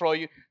will destroy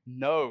you.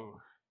 No.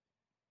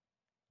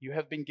 You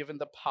have been given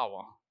the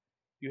power.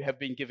 You have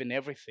been given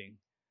everything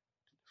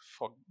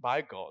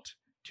by God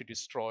to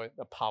destroy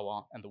the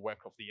power and the work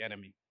of the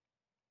enemy.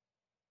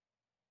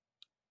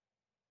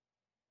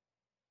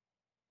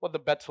 What the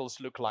battles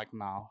look like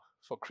now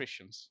for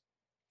Christians.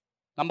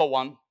 Number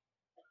one,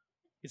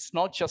 it's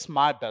not just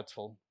my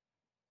battle,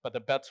 but the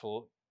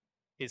battle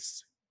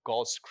is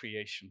God's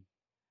creation.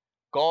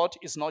 God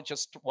is not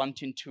just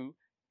wanting to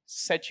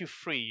set you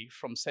free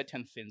from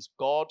certain things.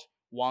 God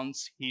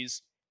wants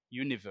his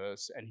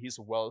universe and his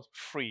world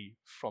free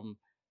from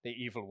the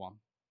evil one.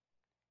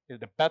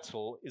 The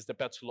battle is the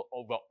battle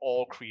over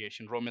all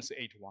creation. Romans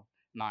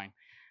 8:9.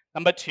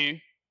 Number 2,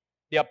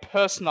 there are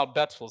personal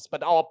battles,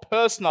 but our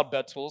personal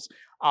battles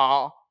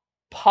are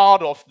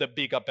part of the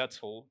bigger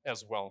battle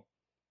as well.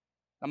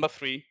 Number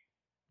 3,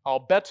 our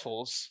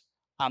battles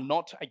are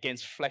not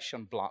against flesh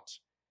and blood.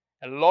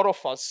 A lot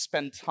of us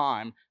spend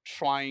time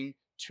trying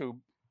to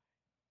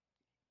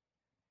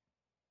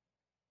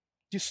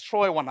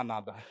destroy one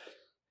another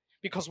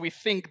because we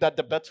think that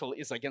the battle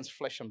is against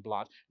flesh and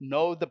blood.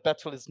 No, the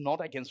battle is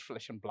not against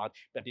flesh and blood,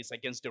 but it's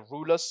against the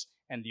rulers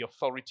and the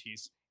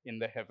authorities in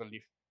the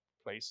heavenly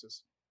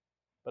places.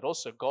 But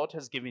also, God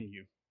has given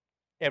you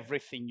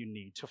everything you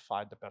need to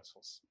fight the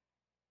battles.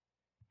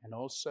 And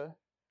also,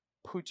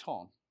 put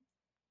on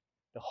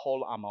the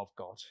whole armor of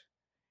God.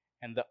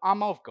 And the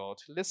armor of God,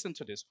 listen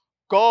to this,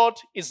 God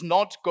is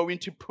not going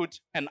to put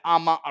an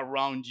armor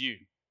around you.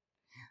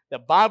 The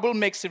Bible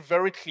makes it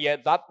very clear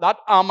that that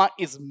armor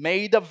is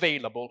made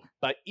available,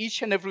 but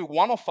each and every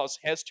one of us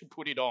has to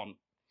put it on.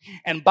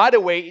 And by the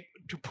way,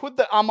 to put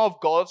the armor of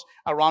God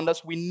around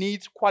us, we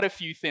need quite a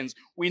few things.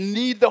 We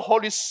need the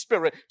Holy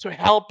Spirit to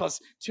help us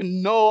to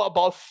know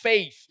about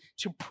faith,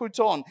 to put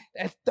on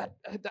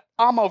the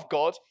armor of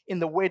God in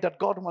the way that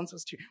God wants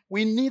us to.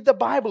 We need the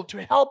Bible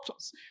to help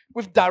us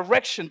with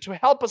direction, to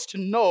help us to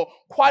know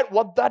quite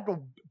what that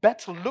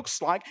battle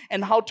looks like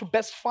and how to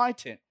best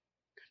fight it.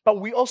 But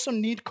we also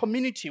need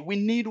community. We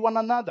need one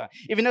another.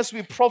 Even as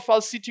we profile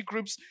city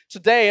groups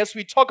today, as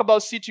we talk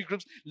about city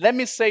groups, let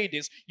me say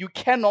this. You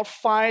cannot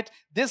fight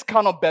this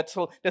kind of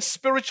battle, the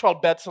spiritual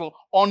battle,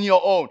 on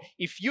your own.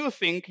 If you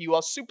think you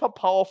are super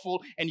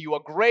powerful and you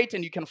are great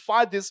and you can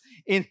fight this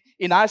in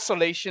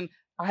isolation,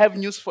 I have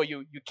news for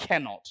you. You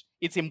cannot.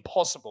 It's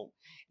impossible.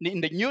 In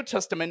the New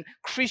Testament,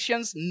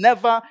 Christians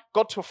never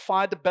got to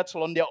fight the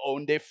battle on their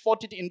own. They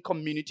fought it in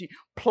community.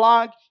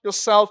 Plug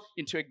yourself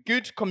into a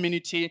good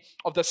community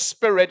of the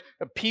Spirit,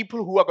 the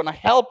people who are going to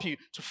help you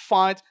to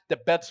fight the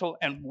battle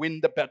and win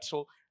the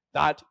battle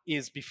that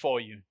is before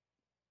you.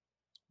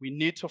 We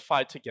need to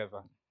fight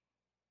together.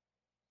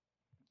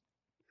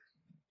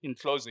 In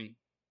closing,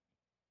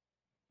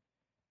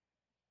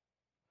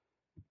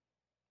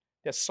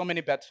 there's so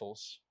many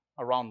battles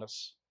around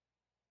us.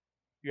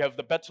 You have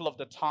the battle of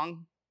the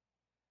tongue,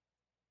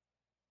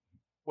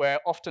 where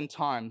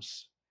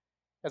oftentimes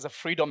there's a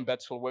freedom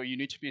battle where you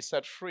need to be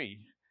set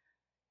free.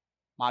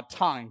 My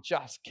tongue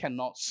just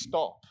cannot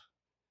stop.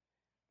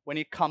 When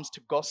it comes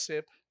to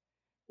gossip,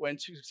 when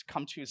it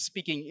comes to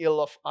speaking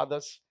ill of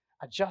others,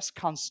 I just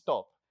can't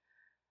stop.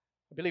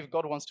 I believe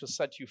God wants to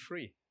set you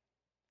free.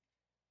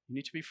 You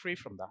need to be free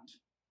from that.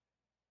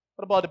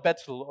 What about the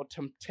battle or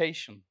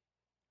temptation?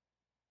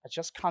 I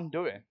just can't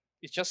do it.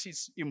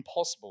 It's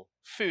impossible.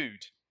 Food,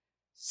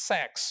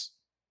 sex,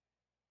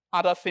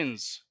 other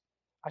things.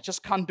 I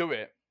just can't do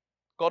it.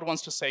 God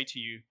wants to say to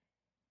you,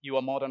 you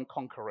are more than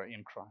conqueror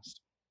in Christ.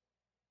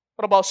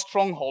 What about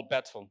stronghold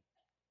battle?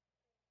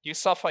 Do you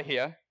suffer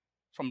here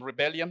from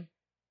rebellion,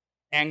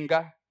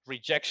 anger,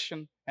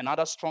 rejection, and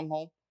other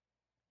stronghold?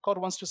 God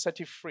wants to set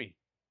you free.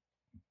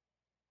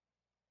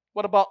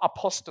 What about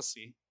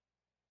apostasy?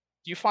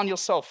 Do you find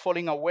yourself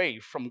falling away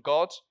from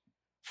God,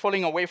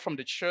 falling away from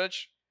the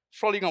church,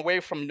 falling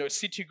away from your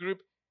city group?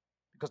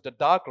 Because the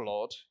Dark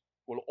Lord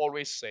will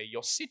always say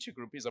your city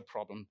group is a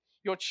problem.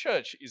 Your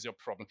church is your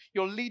problem.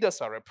 Your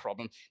leaders are a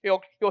problem.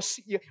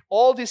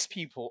 All these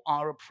people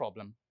are a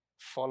problem.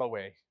 Fall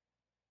away.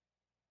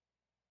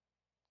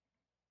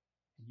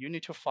 You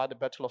need to fight the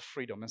battle of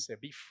freedom and say,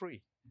 be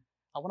free.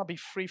 I want to be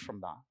free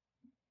from that.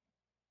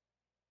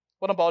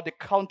 What about the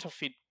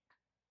counterfeit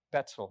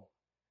battle,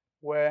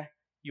 where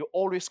you're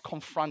always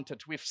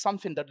confronted with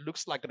something that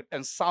looks like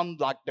and sounds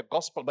like the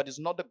gospel, but it's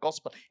not the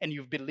gospel, and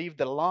you've believed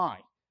the lie?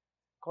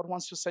 God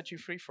wants to set you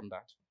free from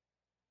that.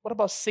 What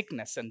about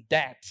sickness and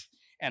death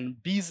and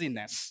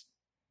busyness?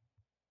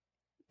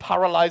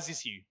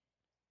 Paralyzes you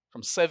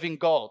from serving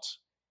God.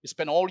 You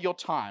spend all your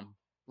time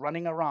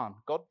running around,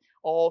 God,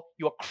 or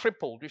you are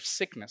crippled with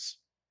sickness.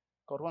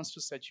 God wants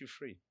to set you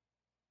free.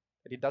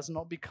 That it does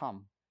not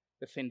become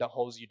the thing that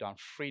holds you down.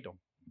 Freedom.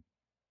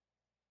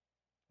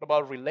 What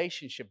about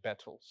relationship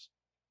battles,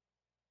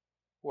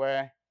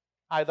 where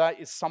either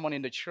it's someone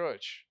in the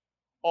church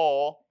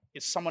or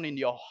it's someone in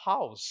your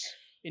house,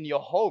 in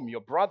your home,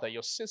 your brother,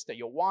 your sister,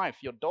 your wife,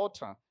 your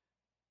daughter?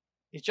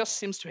 It just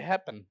seems to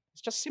happen.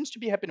 It just seems to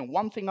be happening,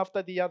 one thing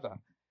after the other.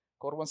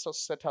 God wants to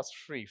set us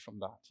free from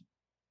that.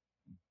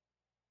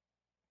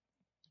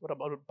 What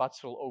about a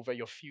battle over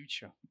your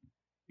future?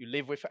 You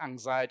live with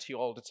anxiety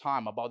all the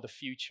time about the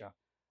future,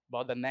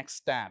 about the next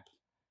step.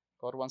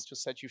 God wants to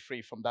set you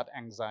free from that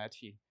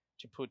anxiety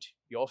to put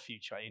your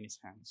future in His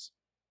hands.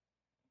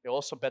 There are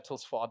also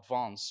battles for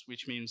advance,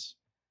 which means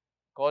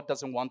God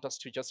doesn't want us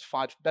to just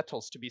fight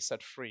battles to be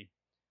set free,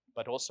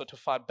 but also to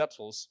fight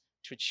battles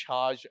to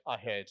charge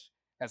ahead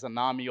as an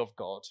army of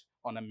God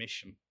on a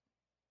mission.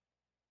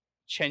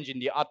 Changing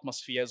the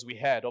atmosphere as we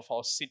had of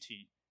our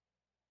city.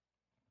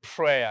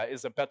 Prayer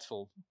is a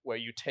battle where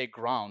you take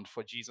ground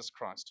for Jesus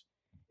Christ.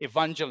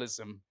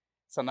 Evangelism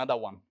is another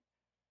one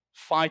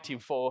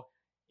fighting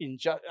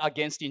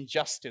against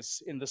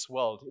injustice in this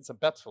world. It's a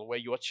battle where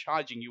you are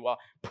charging, you are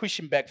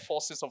pushing back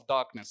forces of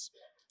darkness,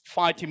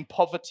 fighting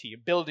poverty,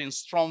 building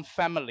strong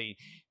family.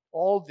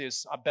 All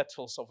these are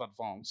battles of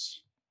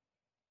advance.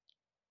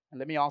 And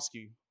let me ask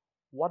you,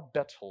 what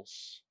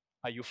battles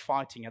are you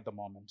fighting at the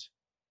moment?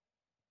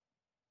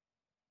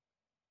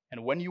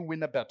 And when you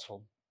win a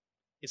battle,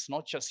 it's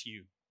not just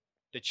you.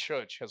 The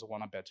church has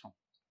won a battle.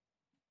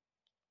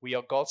 We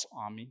are God's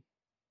army.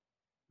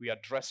 We are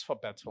dressed for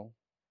battle.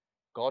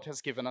 God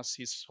has given us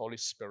His Holy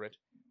Spirit.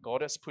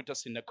 God has put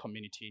us in a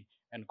community,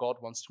 and God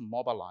wants to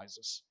mobilize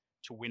us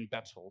to win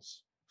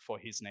battles for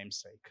His name's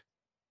sake.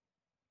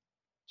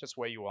 Just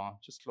where you are,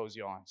 just close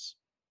your eyes.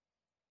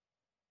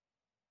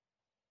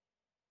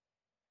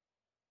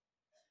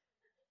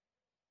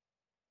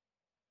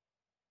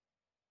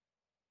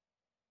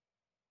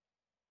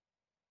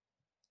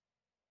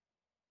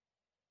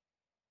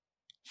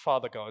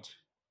 Father God,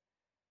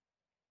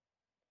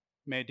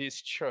 may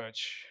this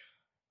church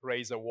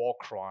raise a war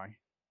cry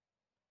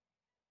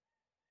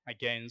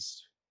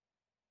against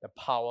the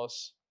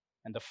powers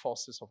and the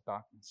forces of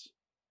darkness.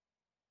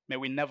 May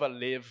we never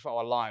live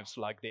our lives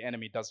like the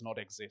enemy does not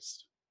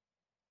exist.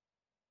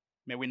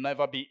 May we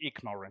never be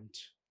ignorant.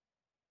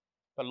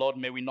 But Lord,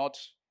 may we not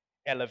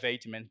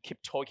elevate Him and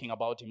keep talking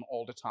about Him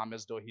all the time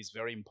as though He's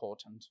very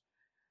important.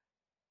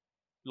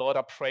 Lord,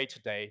 I pray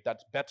today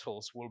that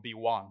battles will be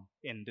won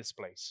in this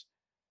place.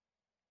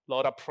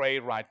 Lord, I pray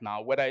right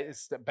now, whether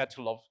it's the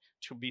battle of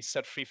to be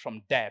set free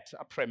from debt,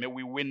 I pray, may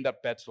we win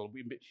that battle.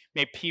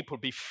 May people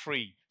be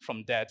free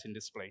from debt in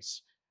this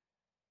place.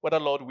 Whether,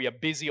 Lord, we are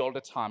busy all the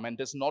time and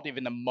there's not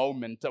even a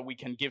moment that we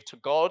can give to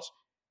God.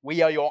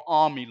 We are your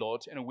army,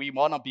 Lord, and we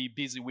want to be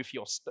busy with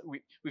your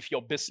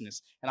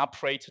business. And I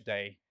pray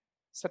today,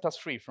 set us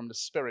free from the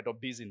spirit of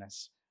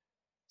busyness.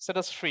 Set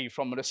us free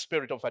from the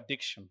spirit of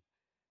addiction.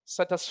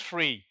 Set us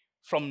free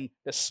from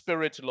the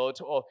spirit, Lord,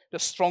 or the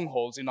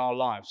strongholds in our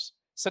lives.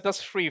 Set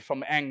us free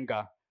from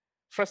anger.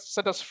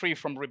 Set us free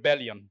from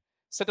rebellion.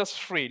 Set us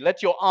free.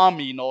 Let your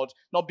army, Lord,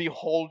 not be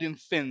holding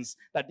things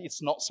that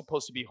it's not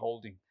supposed to be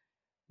holding.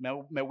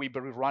 May we be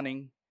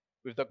running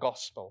with the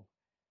gospel.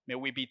 May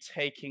we be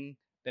taking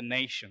the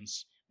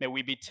nations. May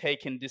we be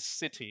taking this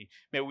city.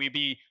 May we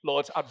be,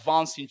 Lord,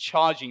 advancing,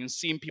 charging, and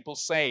seeing people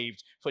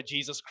saved for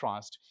Jesus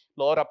Christ.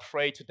 Lord, I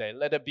pray today,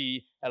 let it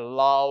be a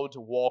loud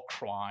war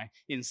cry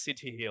in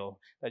City Hill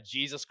that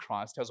Jesus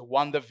Christ has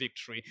won the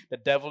victory. The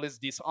devil is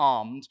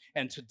disarmed,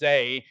 and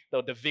today,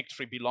 though the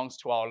victory belongs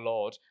to our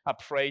Lord, I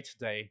pray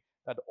today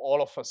that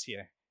all of us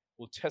here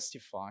will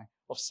testify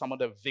of some of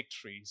the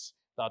victories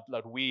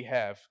that we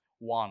have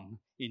won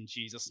in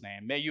Jesus'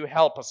 name. May you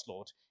help us,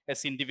 Lord,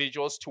 as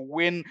individuals to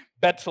win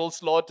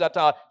battles, Lord, that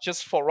are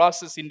just for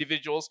us as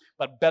individuals,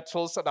 but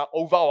battles that are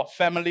over our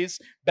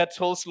families,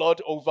 battles,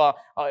 Lord, over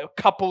our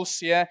couples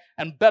here,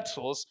 and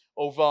battles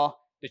over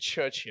the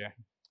church here.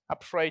 I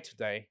pray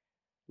today,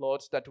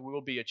 Lord, that we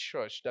will be a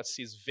church that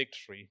sees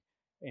victory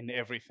in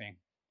everything.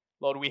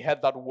 Lord, we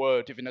had that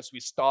word even as we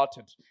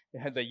started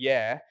the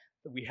year.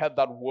 We had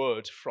that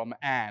word from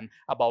Anne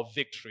about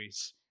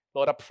victories.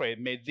 Lord, I pray,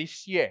 may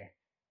this year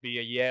be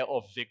a year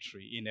of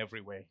victory in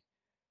every way.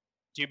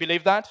 Do you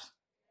believe that?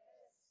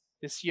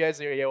 This year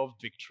is a year of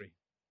victory.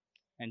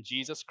 And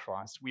Jesus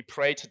Christ, we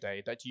pray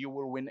today that you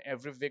will win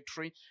every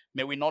victory.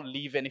 May we not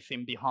leave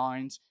anything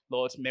behind.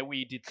 Lord, may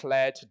we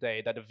declare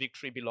today that the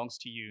victory belongs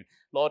to you.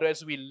 Lord,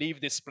 as we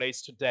leave this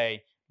place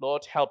today,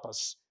 Lord, help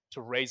us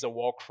to raise a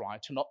war cry,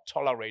 to not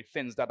tolerate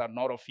things that are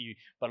not of you.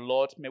 But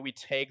Lord, may we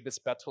take this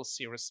battle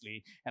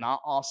seriously. And I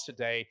ask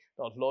today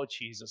that, Lord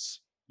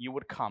Jesus, you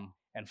would come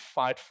and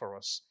fight for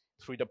us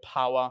through the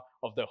power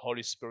of the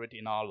Holy Spirit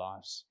in our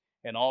lives.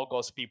 And all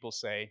God's people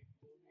say,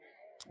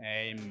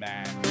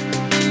 Amen.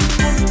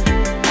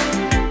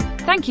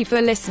 Thank you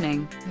for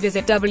listening.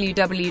 Visit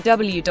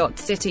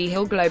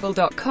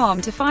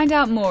www.cityhillglobal.com to find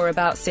out more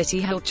about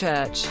City Hill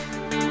Church.